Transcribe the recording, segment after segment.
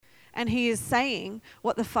and he is saying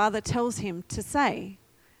what the Father tells him to say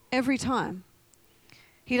every time.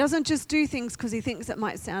 He doesn't just do things because he thinks it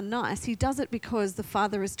might sound nice. He does it because the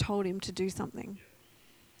Father has told him to do something.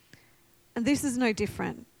 And this is no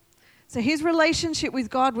different. So his relationship with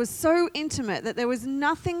God was so intimate that there was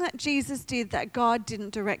nothing that Jesus did that God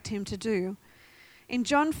didn't direct him to do. In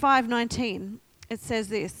John 5:19, it says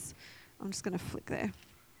this. I'm just going to flick there.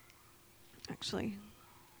 Actually.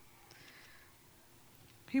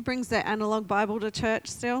 Who brings their analog Bible to church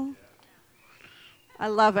still? I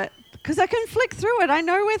love it. Because I can flick through it. I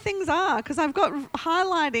know where things are because I've got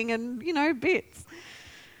highlighting and, bits.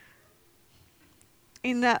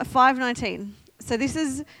 In 5:19. So this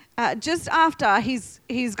is just after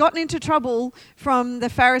he's gotten into trouble from the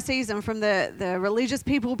Pharisees and from the religious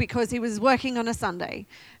people because he was working on a Sunday.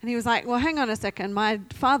 And he was like, well, hang on a second. My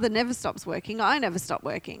Father never stops working. I never stop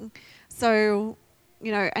working. So,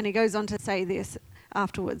 and he goes on to say this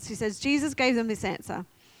afterwards. He says, Jesus gave them this answer.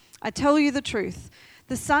 I tell you the truth.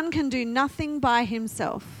 The Son can do nothing by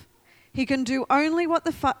himself. He can do only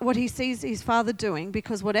what he sees his Father doing,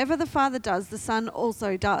 because whatever the Father does, the Son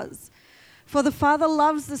also does. For the Father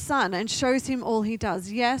loves the Son and shows him all he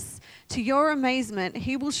does. Yes, to your amazement,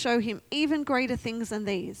 he will show him even greater things than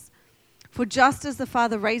these. For just as the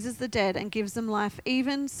Father raises the dead and gives them life,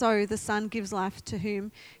 even so the Son gives life to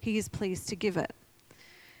whom he is pleased to give it.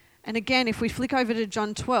 And again, if we flick over to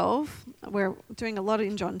John 12, we're doing a lot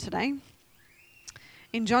in John today.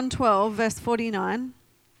 In John 12, verse 49,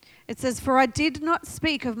 it says, For I did not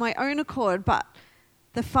speak of my own accord, but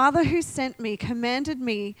the Father who sent me commanded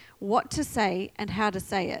me what to say and how to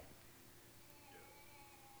say it.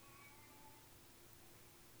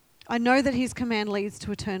 I know that his command leads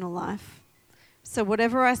to eternal life. So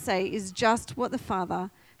whatever I say is just what the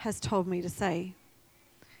Father has told me to say.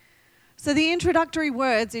 So the introductory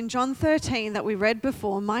words in John 13 that we read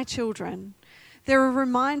before, my children, they're a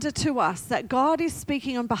reminder to us that God is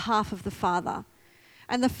speaking on behalf of the Father.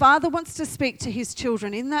 And the Father wants to speak to his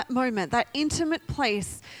children in that moment, that intimate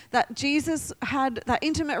place that Jesus had, that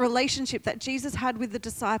intimate relationship that Jesus had with the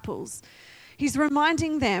disciples. He's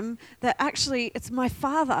reminding them that actually it's my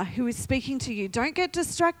Father who is speaking to you. Don't get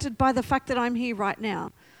distracted by the fact that I'm here right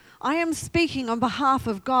now. I am speaking on behalf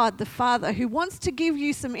of God the Father, who wants to give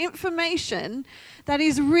you some information that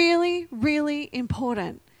is really, really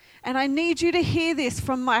important. And I need you to hear this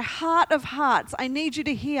from my heart of hearts. I need you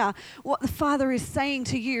to hear what the Father is saying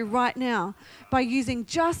to you right now by using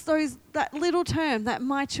just that little term, that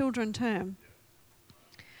my children term.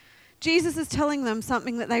 Jesus is telling them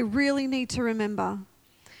something that they really need to remember.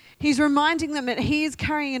 He's reminding them that he is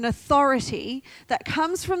carrying an authority that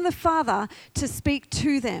comes from the Father to speak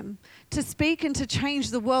to them, to speak and to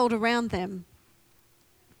change the world around them.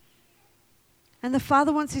 And the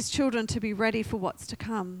Father wants his children to be ready for what's to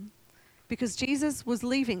come, because Jesus was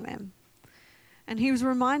leaving them. And he was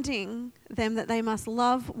reminding them that they must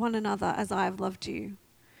love one another as I have loved you.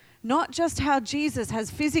 Not just how Jesus has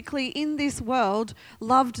physically in this world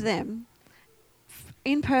loved them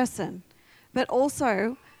in person, but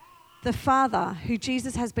also the Father who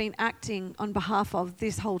Jesus has been acting on behalf of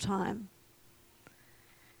this whole time.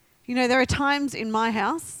 There are times in my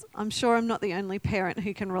house, I'm sure I'm not the only parent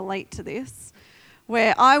who can relate to this,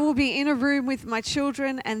 where I will be in a room with my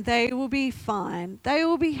children and they will be fine. They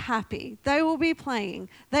will be happy. They will be playing.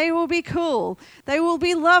 They will be cool. They will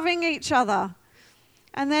be loving each other.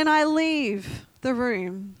 And then I leave the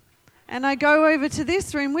room and I go over to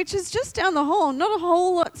this room, which is just down the hall. Not a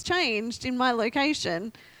whole lot's changed in my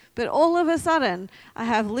location. But all of a sudden, I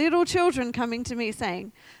have little children coming to me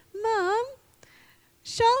saying, Mum,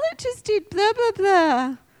 Charlotte just did blah, blah,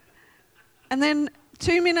 blah. And then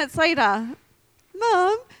 2 minutes later,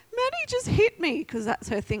 Mum, Maddie just hit me, because that's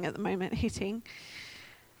her thing at the moment, hitting.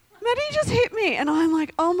 Maddie just hit me. And I'm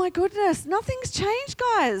like, oh my goodness, nothing's changed,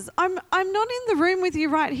 guys. I'm not in the room with you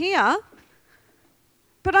right here,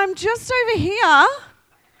 but I'm just over here.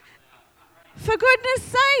 For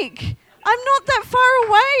goodness sake, I'm not that far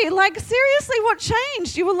away. Like, seriously, what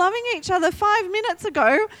changed? You were loving each other 5 minutes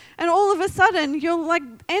ago, and all of a sudden, you're like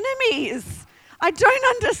enemies. I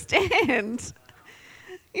don't understand.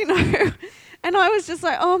 And I was just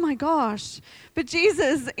like, oh my gosh. But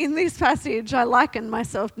Jesus, in this passage, I liken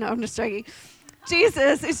myself. No, I'm just joking.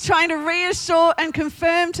 Jesus is trying to reassure and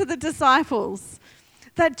confirm to the disciples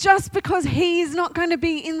that just because he's not going to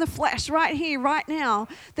be in the flesh right here, right now,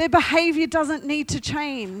 their behavior doesn't need to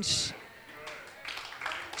change.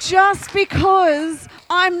 Just because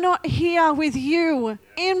I'm not here with you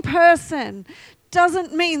in person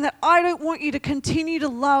doesn't mean that I don't want you to continue to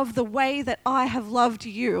love the way that I have loved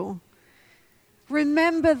you.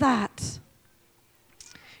 Remember that.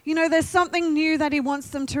 You know, there's something new that he wants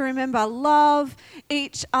them to remember. Love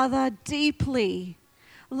each other deeply.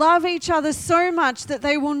 Love each other so much that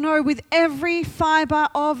they will know with every fiber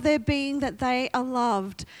of their being that they are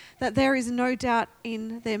loved, that there is no doubt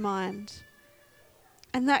in their mind.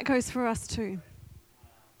 And that goes for us too.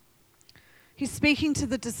 He's speaking to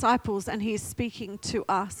the disciples and he's speaking to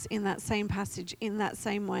us in that same passage, in that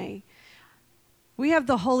same way. We have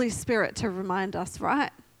the Holy Spirit to remind us,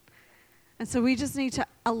 right? And so we just need to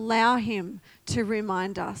allow him to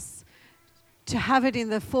remind us, to have it in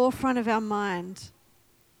the forefront of our mind.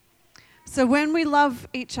 So when we love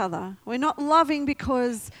each other, we're not loving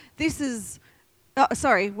because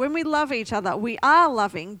when we love each other, we are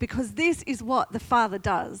loving because this is what the Father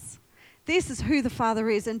does. This is who the Father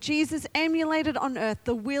is. And Jesus emulated on earth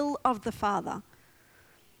the will of the Father.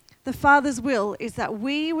 The Father's will is that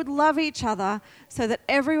we would love each other so that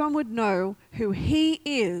everyone would know who he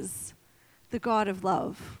is, the God of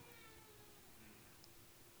love.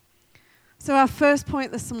 So our first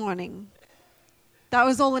point this morning, that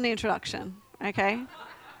was all an introduction, okay?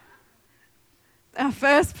 Our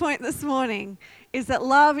first point this morning is that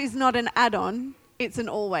love is not an add-on, it's an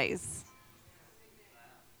always.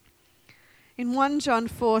 In 1 John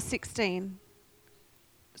 4:16,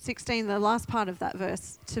 the last part of that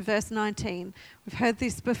verse, to verse 19, we've heard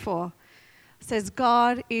this before, it says,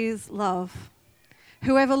 God is love.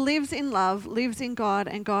 Whoever lives in love lives in God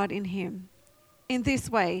and God in him. In this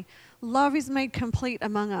way, love is made complete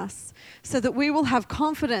among us, so that we will have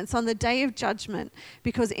confidence on the day of judgment,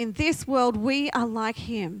 because in this world we are like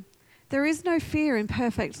him. There is no fear in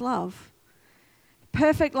perfect love.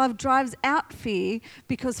 Perfect love drives out fear,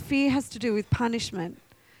 because fear has to do with punishment.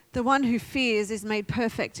 The one who fears is made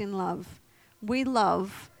perfect in love. We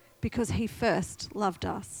love because he first loved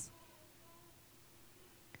us.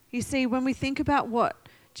 You see, when we think about what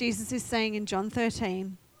Jesus is saying in John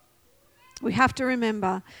 13, we have to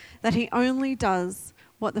remember that he only does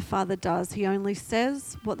what the Father does. He only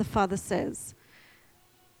says what the Father says.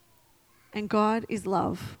 And God is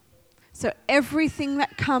love. So everything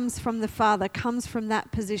that comes from the Father comes from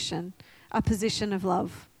that position, a position of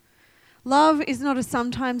love. Love is not a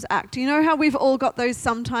sometimes act. You know how we've all got those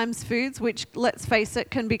sometimes foods, which, let's face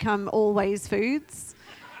it, can become always foods?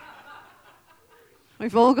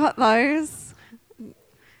 We've all got those.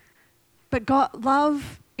 But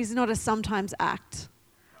love is not a sometimes act.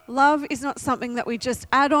 Love is not something that we just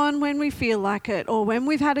add on when we feel like it, or when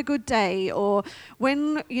we've had a good day, or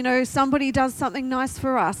when, somebody does something nice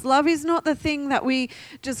for us. Love is not the thing that we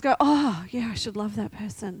just go, oh, yeah, I should love that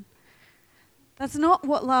person. That's not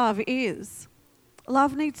what love is.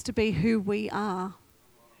 Love needs to be who we are.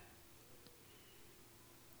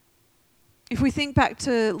 If we think back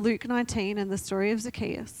to Luke 19 and the story of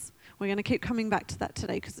Zacchaeus, we're going to keep coming back to that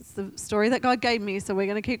today because it's the story that God gave me, so we're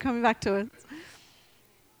going to keep coming back to it.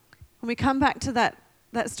 When we come back to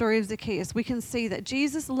that story of Zacchaeus, we can see that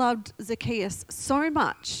Jesus loved Zacchaeus so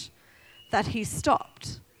much that he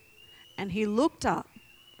stopped and he looked up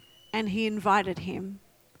and he invited him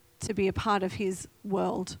to be a part of his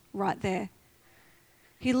world right there.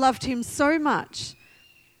 He loved him so much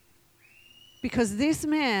because this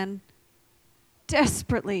man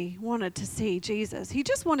desperately wanted to see Jesus. He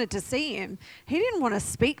just wanted to see him. He didn't want to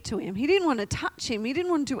speak to him. He didn't want to touch him. He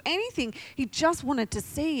didn't want to do anything. He just wanted to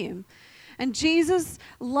see him. And Jesus'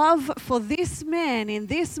 love for this man in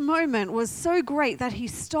this moment was so great that he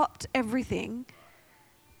stopped everything.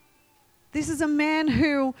 This is a man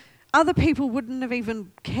who other people wouldn't have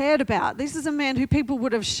even cared about. This is a man who people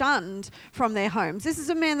would have shunned from their homes. This is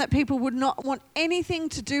a man that people would not want anything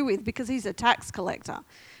to do with because he's a tax collector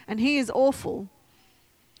and he is awful.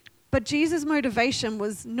 But Jesus' motivation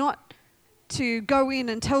was not to go in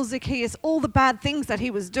and tell Zacchaeus all the bad things that he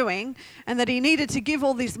was doing and that he needed to give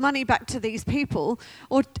all this money back to these people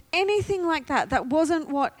or anything like that. That wasn't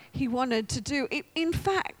what he wanted to do. In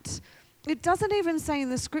fact, it doesn't even say in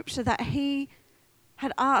the scripture that he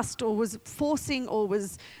had asked or was forcing or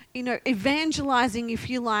was, evangelizing, if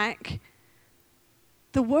you like,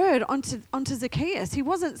 the word onto Zacchaeus. He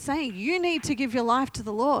wasn't saying, you need to give your life to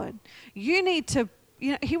the Lord. You need to,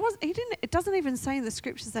 it doesn't even say in the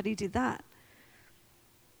scriptures that he did that.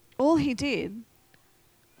 All he did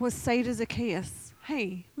was say to Zacchaeus,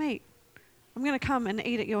 hey, mate, I'm going to come and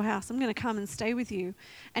eat at your house. I'm going to come and stay with you.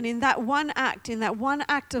 And in that one act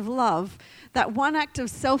of love, that one act of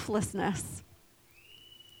selflessness,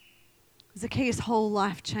 Zacchaeus' whole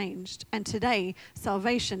life changed. And today,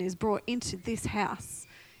 salvation is brought into this house.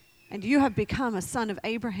 And you have become a son of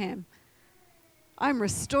Abraham. I'm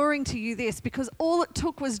restoring to you this because all it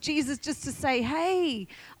took was Jesus just to say, hey,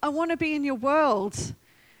 I want to be in your world.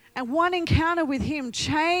 And one encounter with him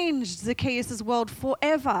changed Zacchaeus' world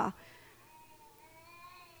forever.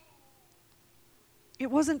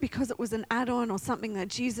 It wasn't because it was an add-on or something that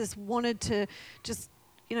Jesus wanted to just,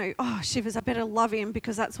 shivers, I better love him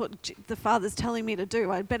because that's what the Father's telling me to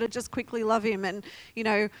do. I better just quickly love him and,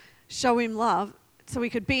 show him love so he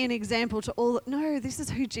could be an example to all. No, this is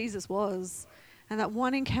who Jesus was. And that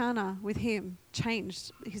one encounter with him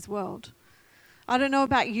changed his world. I don't know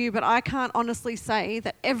about you, but I can't honestly say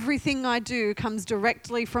that everything I do comes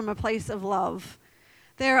directly from a place of love.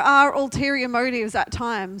 There are ulterior motives at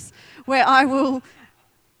times where I will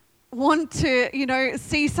want to,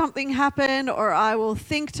 see something happen, or I will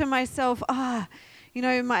think to myself,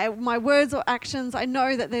 my words or actions, I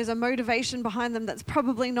know that there's a motivation behind them that's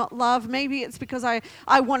probably not love. Maybe it's because I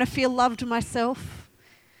want to feel loved myself.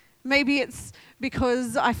 Maybe it's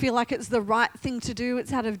because I feel like it's the right thing to do.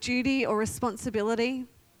 It's out of duty or responsibility.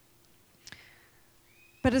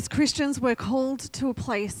 But as Christians, we're called to a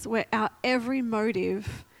place where our every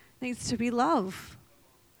motive needs to be love.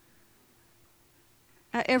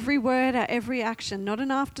 Our every word, our every action, not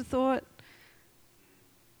an afterthought.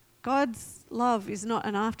 God's love is not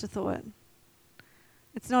an afterthought.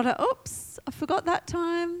 It's not oops, I forgot that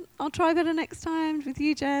time. I'll try better next time with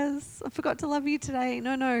you, Jazz. I forgot to love you today.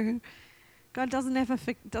 No. God doesn't ever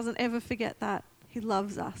forget that. He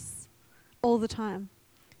loves us all the time.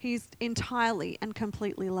 He's entirely and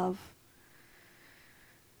completely love.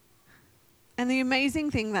 And the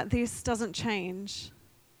amazing thing that this doesn't change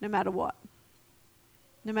no matter what.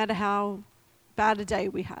 No matter how bad a day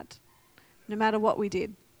we had. No matter what we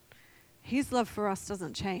did. His love for us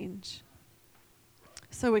doesn't change.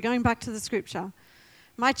 So we're going back to the scripture.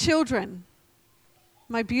 My children,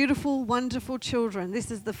 my beautiful, wonderful children.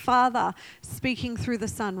 This is the Father speaking through the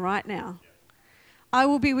Son right now. I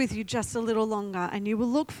will be with you just a little longer, and you will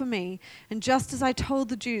look for me. And just as I told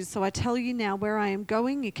the Jews, so I tell you now, where I am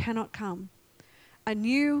going, you cannot come. A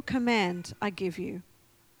new command I give you.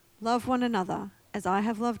 Love one another as I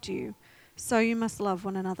have loved you, so you must love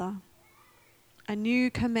one another. A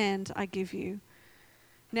new command I give you.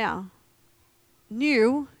 Now,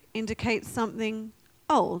 new indicates something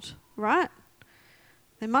old, right?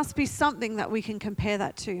 There must be something that we can compare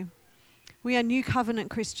that to. We are new covenant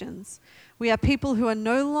Christians. We are people who are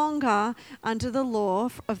no longer under the law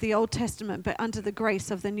of the Old Testament, but under the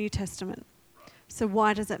grace of the New Testament. So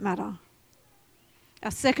why does it matter?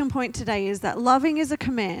 Our second point today is that loving is a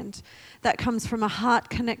command that comes from a heart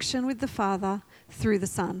connection with the Father through the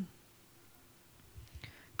Son.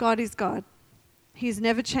 God is God. He is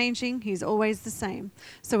never changing. He's always the same.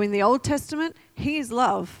 So in the Old Testament, he is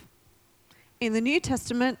love. In the New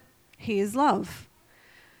Testament, he is love.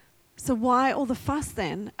 So why all the fuss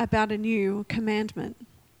then about a new commandment?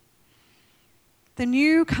 The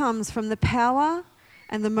new comes from the power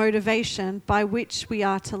and the motivation by which we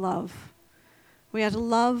are to love. We are to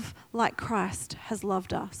love like Christ has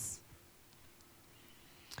loved us.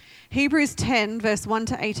 Hebrews 10, verse 1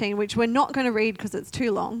 to 18, which we're not going to read because it's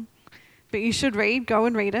too long. But you should read, go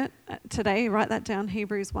and read it today. Write that down,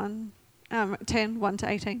 Hebrews 10, 1 to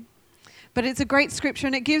 18. But it's a great scripture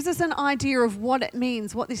and it gives us an idea of what it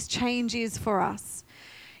means, what this change is for us.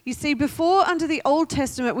 You see, before under the Old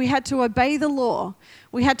Testament, we had to obey the law.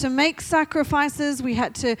 We had to make sacrifices. We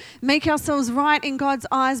had to make ourselves right in God's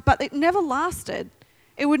eyes, but it never lasted.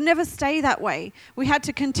 It would never stay that way. We had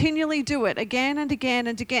to continually do it again and again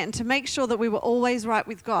and again to make sure that we were always right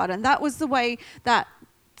with God. And that was the way that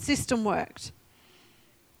system worked.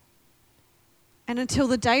 And until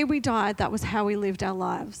the day we died, that was how we lived our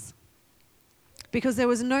lives. Because there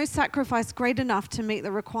was no sacrifice great enough to meet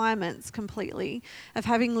the requirements completely of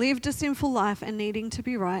having lived a sinful life and needing to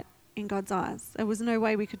be right in God's eyes. There was no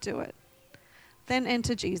way we could do it. Then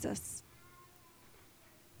enter Jesus.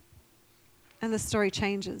 And the story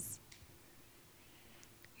changes.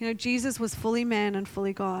 Jesus was fully man and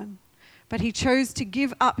fully God. But he chose to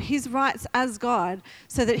give up his rights as God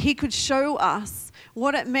so that he could show us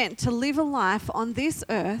what it meant to live a life on this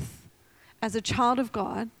earth as a child of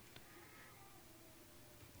God,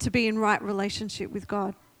 to be in right relationship with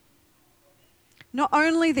God. Not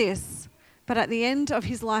only this, but at the end of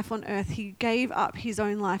his life on earth, he gave up his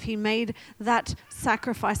own life. He made that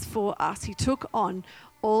sacrifice for us. He took on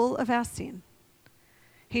all of our sin.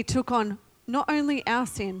 He took on not only our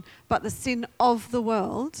sin, but the sin of the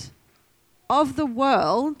world,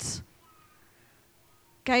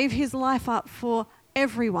 gave his life up for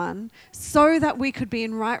everyone so that we could be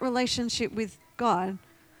in right relationship with God.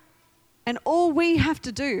 And all we have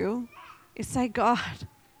to do is say, God,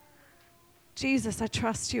 Jesus, I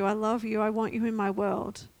trust you. I love you. I want you in my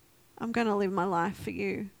world. I'm going to live my life for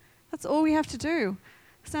you. That's all we have to do.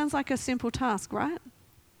 Sounds like a simple task, right?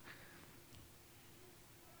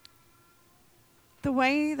 The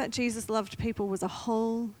way that Jesus loved people was a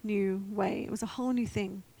whole new way. It was a whole new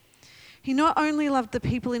thing. He not only loved the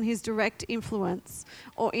people in his direct influence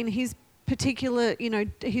or in his particular,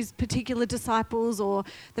 his particular disciples or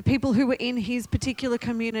the people who were in his particular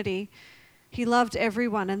community. He loved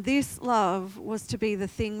everyone, and this love was to be the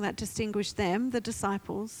thing that distinguished them, the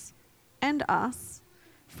disciples, and us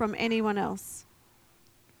from anyone else.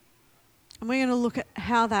 And we're going to look at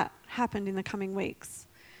how that happened in the coming weeks.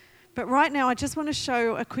 But right now, I just want to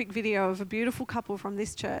show a quick video of a beautiful couple from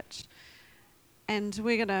this church. And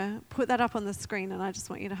we're going to put that up on the screen, and I just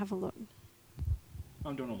want you to have a look.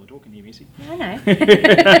 I'm doing all the talking here, Missy. I know.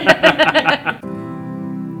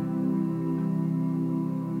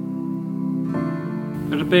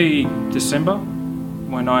 It'll be December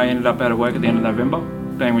when I ended up out of work at the end of November.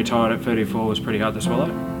 Being retired at 34 was pretty hard to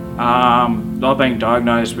swallow. I've been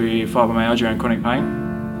diagnosed with fibromyalgia and chronic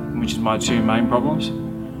pain, which is my two main problems.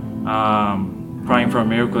 Praying for a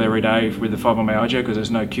miracle every day with the fibromyalgia because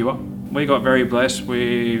there's no cure. We got very blessed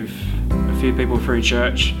with a few people through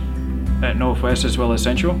church at Northwest as well as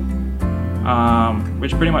Central,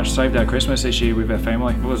 which pretty much saved our Christmas this year with our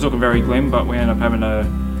family. It was looking very glim, but we ended up having a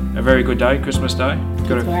very good day, Christmas Day.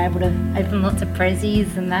 Kids were able to open lots of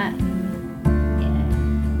prezzies and that.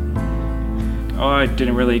 Yeah. I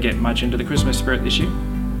didn't really get much into the Christmas spirit this year,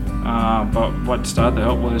 but what started to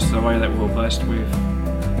help was the way that we were blessed with,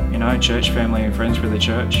 church family and friends for the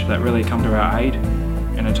church that really come to our aid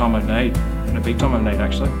in a time of need, in a big time of need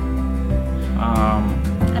actually.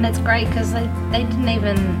 And it's great because they didn't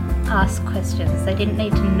even ask questions. They didn't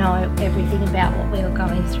need to know everything about what we were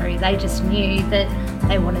going through. They just knew that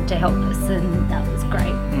they wanted to help us, and that was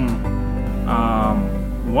great.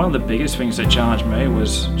 One of the biggest things that challenged me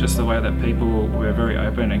was just the way that people were very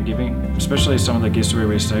open and giving, especially some of the gifts we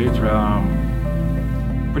received.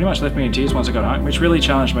 Pretty much left me in tears once I got home, which really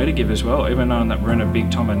challenged me to give as well, even knowing that we're in a big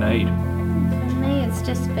time of need. For me, it's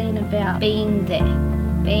just been about being there,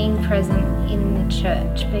 being present in the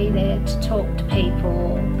church, be there to talk to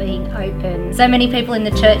people, being open. So many people in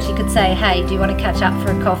the church, you could say, hey, do you want to catch up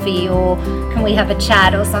for a coffee, or can we have a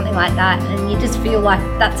chat or something like that? And you just feel like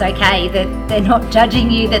that's okay, that they're not judging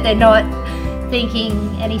you, that they're not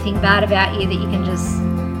thinking anything bad about you, that you can just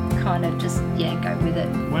kind of go with it.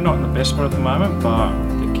 We're not in the best spot at the moment, but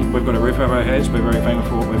we've got a roof over our heads. We're very thankful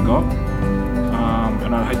for what we've got.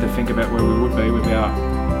 And I hate to think about where we would be without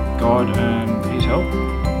God and his help,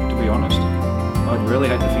 to be honest. I'd really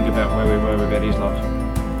hate to think about where we were without his love.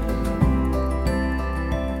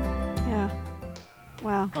 Yeah.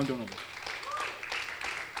 Wow. I'm doing it.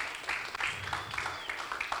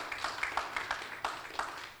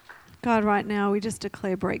 God, right now we just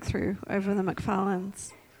declare breakthrough over the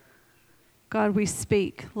McFarlanes. God, we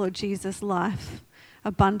speak, Lord Jesus, life,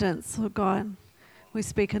 abundance, Lord God. We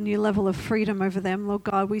speak a new level of freedom over them, Lord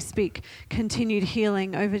God. We speak continued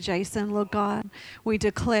healing over Jason, Lord God. We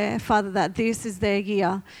declare, Father, that this is their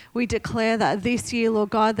year. We declare that this year,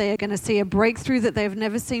 Lord God, they are going to see a breakthrough that they've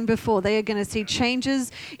never seen before. They are going to see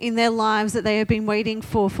changes in their lives that they have been waiting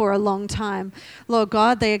for a long time. Lord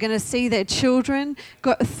God, they are going to see their children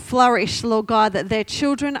flourish, Lord God, that their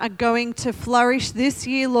children are going to flourish this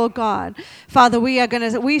year, Lord God. Father,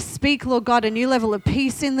 we speak, Lord God, a new level of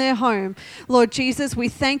peace in their home. Lord Jesus, we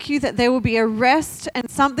thank you that there will be a rest and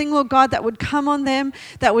something, Lord God, that would come on them,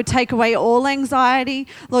 that would take away all anxiety.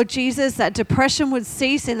 Lord Jesus, that depression would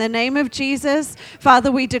cease in the name of Jesus.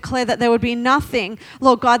 Father, we declare that there would be nothing,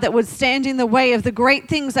 Lord God, that would stand in the way of the great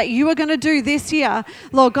things that you are going to do this year,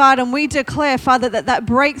 Lord God. And we declare, Father, that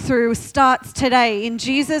breakthrough starts today in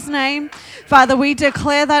Jesus' name. Father, we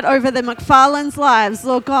declare that over the McFarlanes' lives,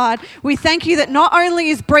 Lord God. We thank you that not only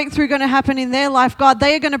is breakthrough going to happen in their life, God,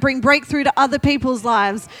 they are going to bring breakthrough to other people's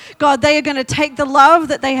lives. God, they are going to take the love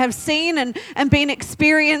that they have seen and been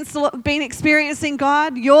experiencing,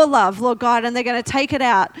 God, your love, Lord God, and they're going to take it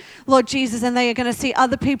out, Lord Jesus, and they are going to see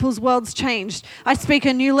other people's worlds changed. I speak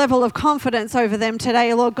a new level of confidence over them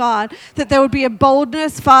today, Lord God, that there would be a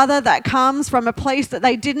boldness, Father, that comes from a place that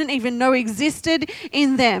they didn't even know existed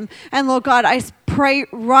in them. And Lord God, I pray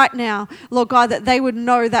right now, Lord God, that they would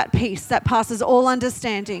know that peace that passes all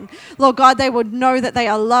understanding. Lord God, they would know that they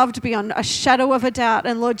are loved beyond a shadow of a doubt.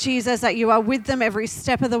 And Lord Jesus, that you are with them every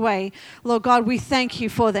step of the way. Lord God, we thank you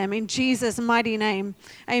for them. In Jesus' mighty name,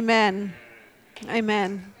 amen.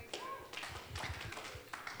 Amen.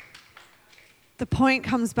 The point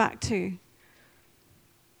comes back to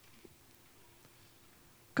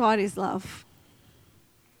God is love.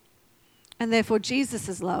 And therefore Jesus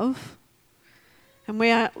is love. And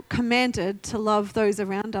we are commanded to love those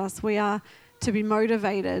around us. We are to be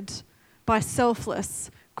motivated by selfless,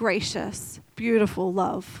 gracious, beautiful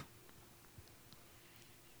love.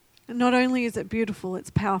 And not only is it beautiful, it's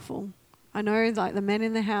powerful. I know like the men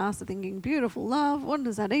in the house are thinking, beautiful love, what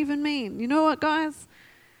does that even mean? You know what, guys?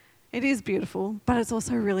 It is beautiful, but it's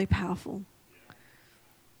also really powerful.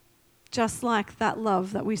 Just like that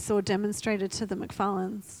love that we saw demonstrated to the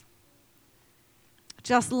McFarlanes.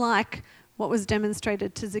 Just like what was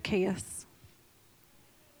demonstrated to Zacchaeus.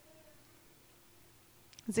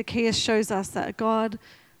 Zacchaeus shows us that God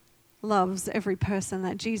loves every person,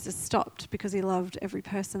 that Jesus stopped because he loved every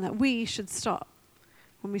person, that we should stop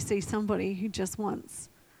when we see somebody who just wants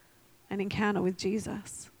an encounter with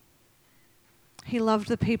Jesus. He loved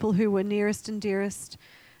the people who were nearest and dearest,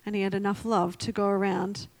 and he had enough love to go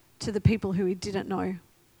around to the people who he didn't know.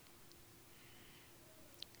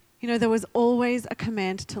 You know, there was always a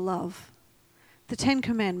command to love. The 10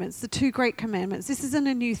 commandments, the 2 great commandments, this isn't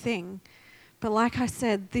a new thing. But like I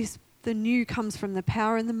said, the new comes from the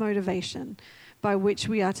power and the motivation by which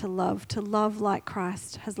we are to love like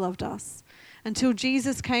Christ has loved us. Until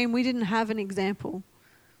Jesus came, we didn't have an example.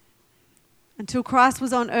 Until Christ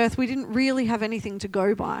was on earth, we didn't really have anything to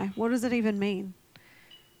go by. What does it even mean?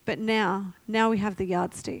 But now we have the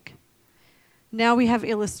yardstick. Now we have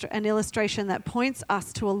an illustration that points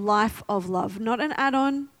us to a life of love, not an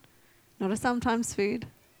add-on, not a sometimes food,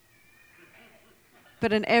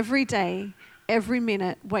 but an everyday, every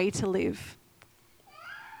minute way to live.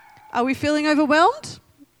 Are we feeling overwhelmed?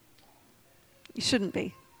 You shouldn't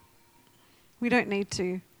be. We don't need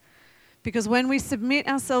to. Because when we submit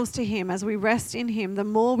ourselves to him, as we rest in him, the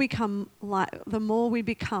more we become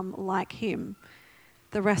like him,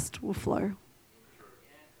 the rest will flow.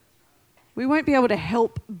 We won't be able to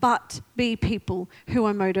help but be people who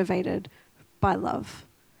are motivated by love,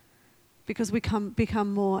 because we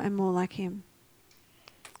become more and more like him.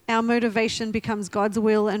 Our motivation becomes God's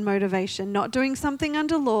will and motivation, not doing something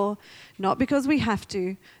under law, not because we have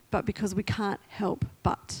to, but because we can't help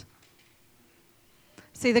but.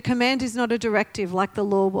 See, the command is not a directive like the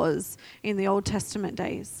law was in the Old Testament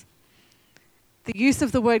days. The use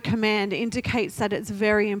of the word command indicates that it's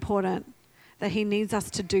very important, that he needs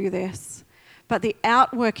us to do this. But the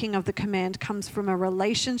outworking of the command comes from a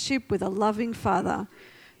relationship with a loving Father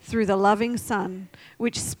through the loving Son,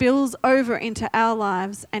 which spills over into our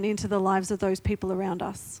lives and into the lives of those people around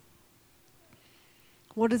us.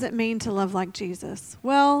 What does it mean to love like Jesus?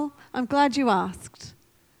 Well, I'm glad you asked.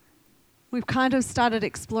 We've kind of started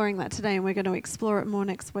exploring that today, and we're going to explore it more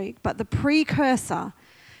next week. But the precursor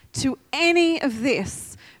to any of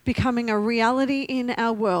this becoming a reality in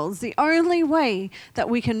our worlds, the only way that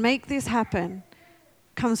we can make this happen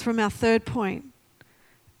comes from our third point.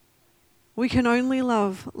 We can only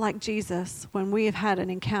love like Jesus when we have had an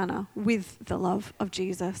encounter with the love of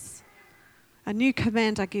Jesus. A new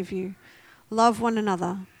command I give you: love one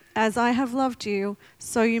another. As I have loved you,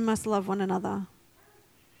 so you must love one another.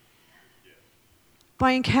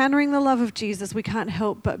 By encountering the love of Jesus, we can't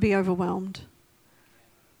help but be overwhelmed.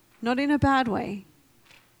 Not in a bad way,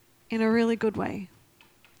 in a really good way.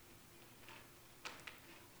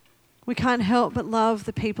 We can't help but love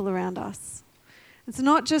the people around us. It's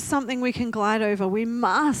not just something we can glide over. We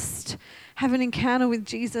must have an encounter with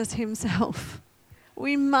Jesus himself.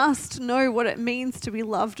 We must know what it means to be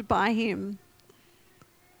loved by him.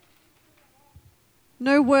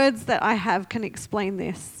 No words that I have can explain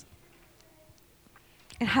this.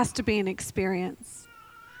 It has to be an experience.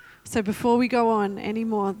 So before we go on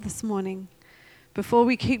anymore this morning, before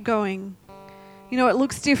we keep going, you know, it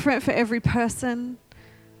looks different for every person,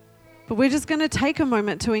 but we're just going to take a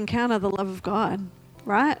moment to encounter the love of God,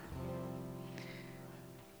 right?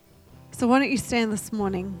 So why don't you stand this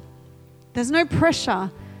morning? There's no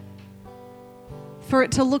pressure for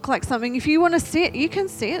it to look like something. If you want to sit, you can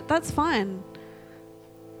sit. That's fine.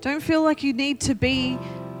 Don't feel like you need to be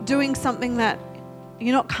doing something that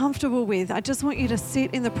you're not comfortable with. I just want you to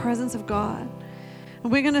sit in the presence of God.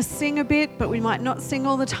 And we're going to sing a bit, but we might not sing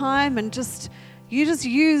all the time, and you just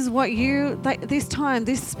use this time,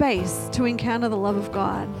 this space to encounter the love of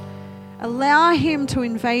God. Allow him to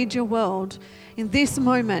invade your world in this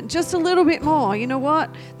moment. Just a little bit more. You know what?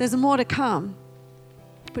 There's more to come.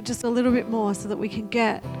 But just a little bit more so that we can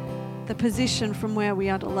get the position from where we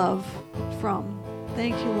are to love from.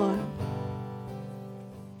 Thank you, Lord.